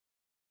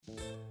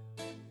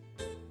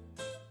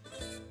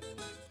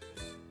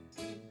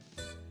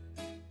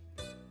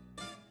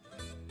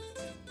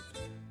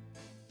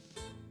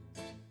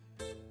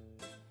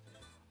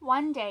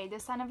one day the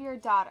son of your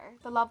daughter,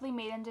 the lovely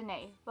maiden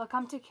Danae, will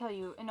come to kill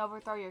you and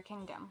overthrow your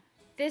kingdom.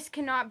 This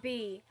cannot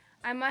be.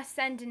 I must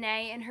send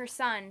Danae and her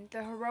son,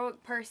 the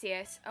heroic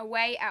Perseus,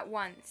 away at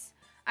once.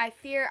 I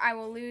fear I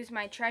will lose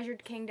my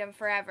treasured kingdom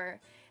forever,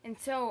 and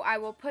so I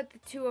will put the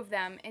two of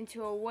them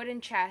into a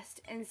wooden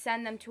chest and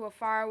send them to a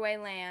faraway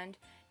land,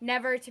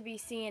 never to be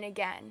seen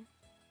again.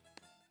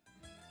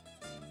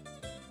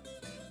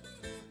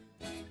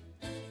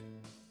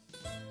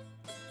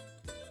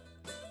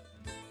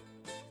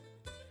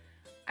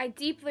 I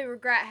deeply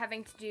regret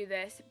having to do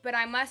this, but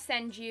I must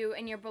send you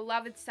and your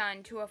beloved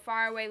son to a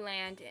faraway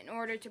land in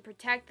order to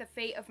protect the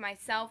fate of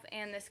myself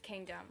and this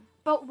kingdom.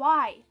 But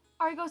why?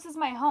 Argos is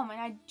my home,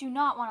 and I do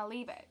not want to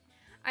leave it.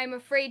 I am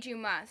afraid you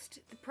must.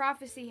 The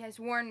prophecy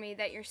has warned me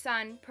that your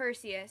son,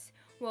 Perseus,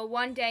 will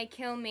one day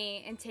kill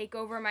me and take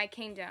over my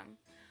kingdom.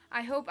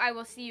 I hope I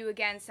will see you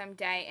again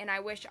someday, and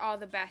I wish all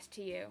the best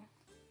to you.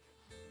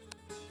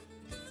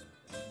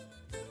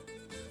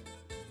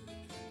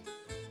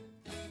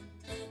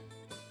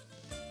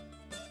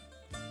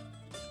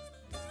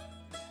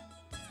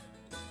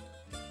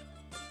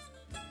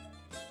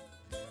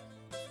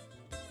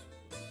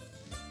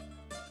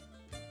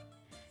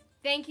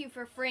 Thank you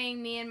for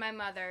freeing me and my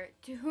mother.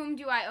 To whom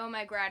do I owe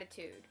my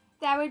gratitude?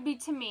 That would be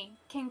to me,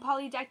 King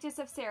Polydectes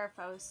of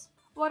Seriphos.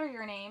 What are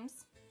your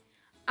names?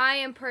 I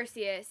am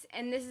Perseus,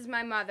 and this is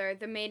my mother,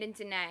 the maiden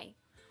Danae.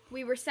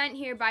 We were sent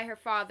here by her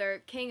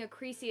father, King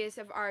Acrisius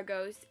of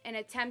Argos, in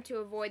an attempt to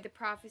avoid the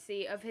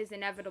prophecy of his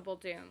inevitable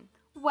doom.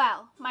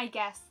 Well, my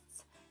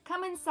guests,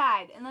 come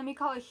inside and let me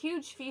call a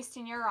huge feast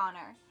in your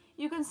honor.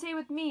 You can stay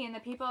with me and the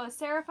people of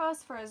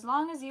Seriphos for as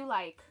long as you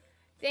like.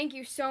 Thank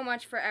you so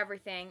much for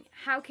everything.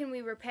 How can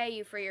we repay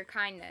you for your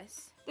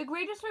kindness? The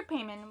greatest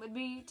repayment would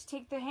be to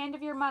take the hand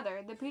of your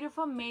mother, the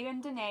beautiful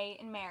maiden Danae,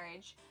 in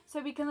marriage, so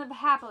we can live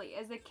happily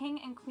as the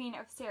king and queen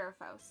of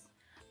Seriphos.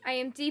 I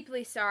am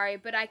deeply sorry,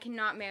 but I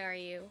cannot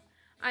marry you.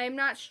 I am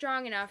not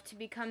strong enough to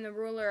become the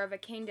ruler of a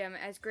kingdom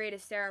as great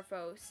as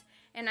Seriphos,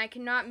 and I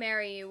cannot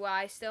marry you while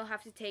I still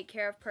have to take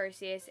care of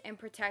Perseus and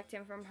protect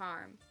him from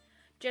harm.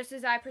 Just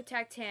as I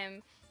protect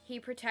him, he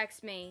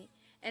protects me,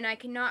 and I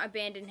cannot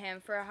abandon him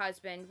for a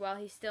husband while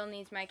he still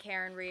needs my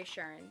care and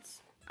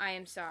reassurance. I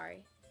am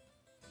sorry.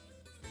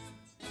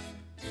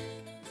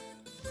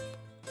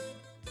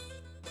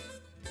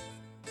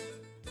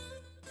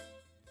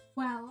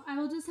 Well, I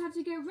will just have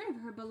to get rid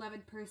of her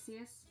beloved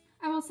Perseus.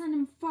 I will send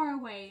him far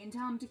away and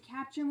tell him to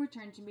capture and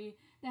return to me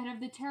the head of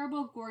the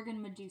terrible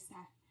Gorgon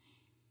Medusa.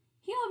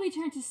 He will be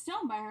turned to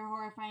stone by her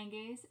horrifying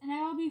gaze, and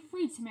I will be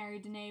free to marry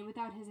Danae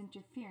without his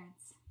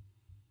interference.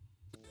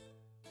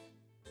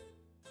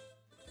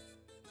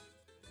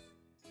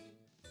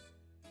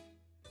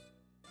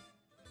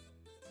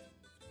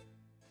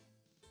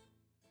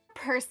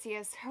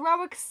 Perseus,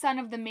 heroic son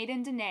of the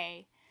maiden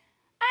Danae,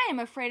 I am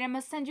afraid I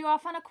must send you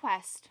off on a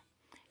quest.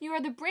 You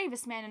are the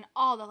bravest man in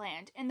all the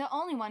land, and the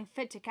only one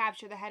fit to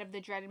capture the head of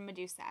the dreaded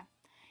Medusa.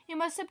 You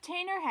must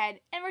obtain her head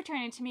and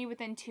return it to me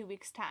within 2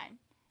 weeks' time.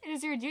 It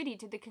is your duty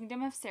to the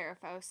kingdom of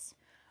Seriphos.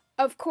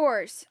 Of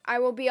course, I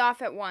will be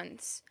off at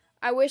once.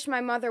 I wish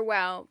my mother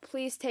well.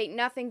 Please take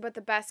nothing but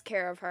the best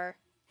care of her.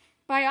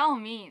 By all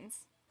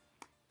means.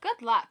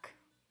 Good luck.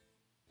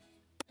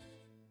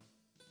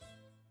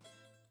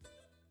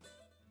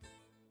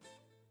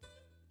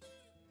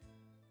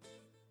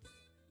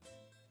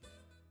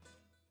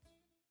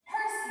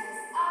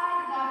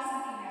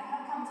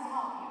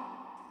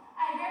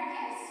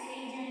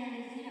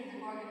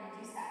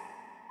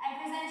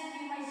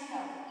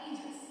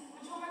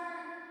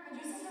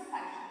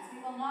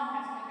 Not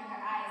have to look in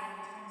their eyes and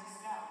be turned to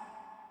stone.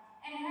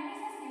 And Hermes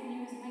has given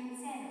you his winged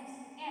sandals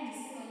and a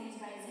sickle used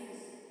by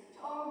Zeus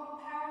to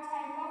overpower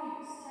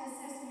Typhoeus to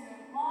assist in your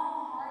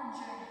long, hard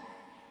journey,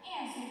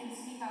 and so you can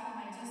speak up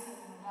with Medusa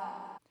from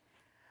above.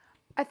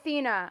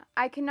 Athena,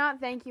 I cannot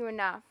thank you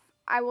enough.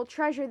 I will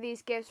treasure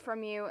these gifts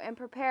from you and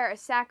prepare a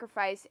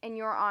sacrifice in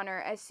your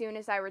honor as soon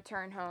as I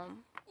return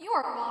home. You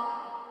are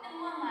welcome.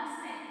 And one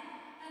last thing.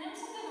 The nymphs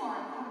of the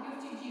north have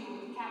gifted you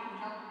with the cap of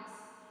darkness.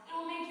 It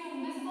will make you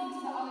invisible to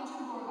the other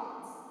two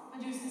Gorgons,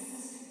 Medusa's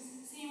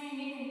sisters, so you may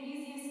make an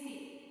easy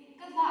escape.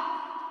 Good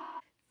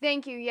luck!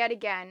 Thank you yet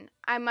again.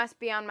 I must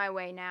be on my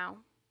way now.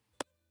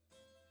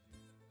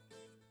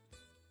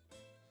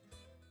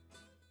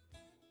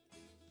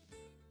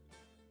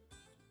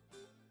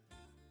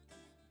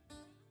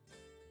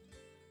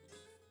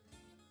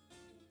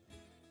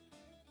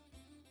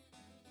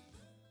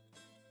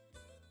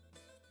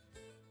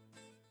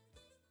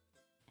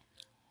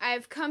 I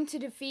have come to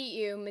defeat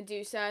you,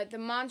 Medusa, the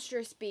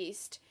monstrous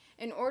beast,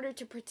 in order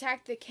to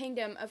protect the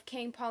kingdom of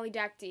King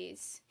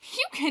Polydectes.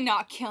 You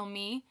cannot kill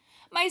me.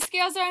 My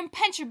scales are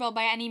impenetrable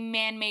by any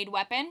man-made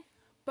weapon.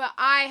 But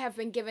I have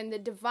been given the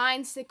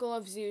divine sickle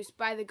of Zeus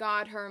by the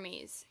god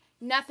Hermes.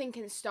 Nothing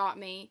can stop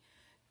me.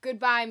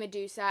 Goodbye,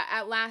 Medusa.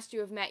 At last you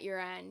have met your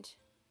end.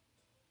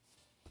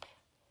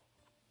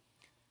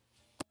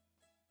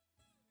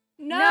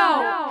 No!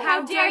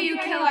 How dare you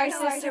kill our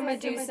sister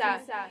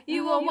Medusa?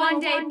 You will one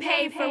day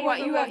pay for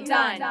what you have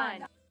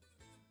done.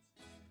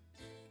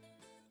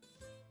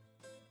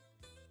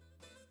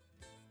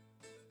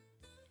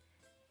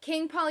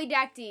 King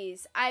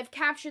Polydectes, I have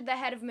captured the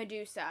head of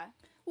Medusa.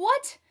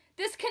 What?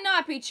 This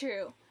cannot be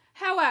true.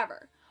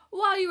 However,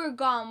 while you were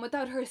gone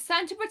without her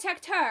son to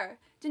protect her,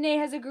 Danae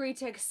has agreed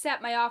to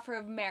accept my offer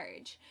of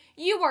marriage.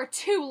 You are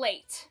too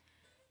late.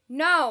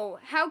 No,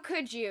 how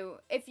could you?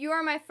 If you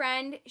are my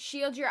friend,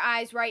 shield your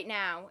eyes right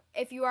now.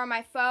 If you are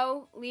my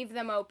foe, leave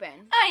them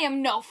open. I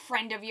am no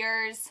friend of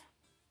yours.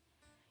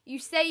 You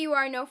say you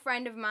are no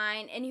friend of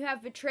mine, and you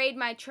have betrayed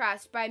my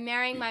trust by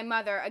marrying my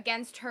mother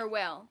against her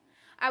will.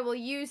 I will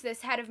use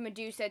this head of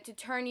Medusa to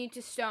turn you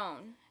to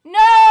stone.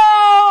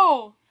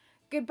 No!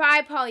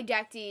 Goodbye,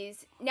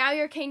 Polydectes. Now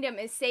your kingdom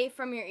is safe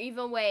from your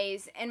evil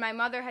ways, and my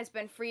mother has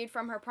been freed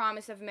from her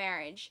promise of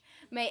marriage.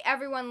 May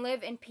everyone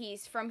live in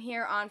peace from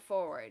here on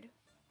forward.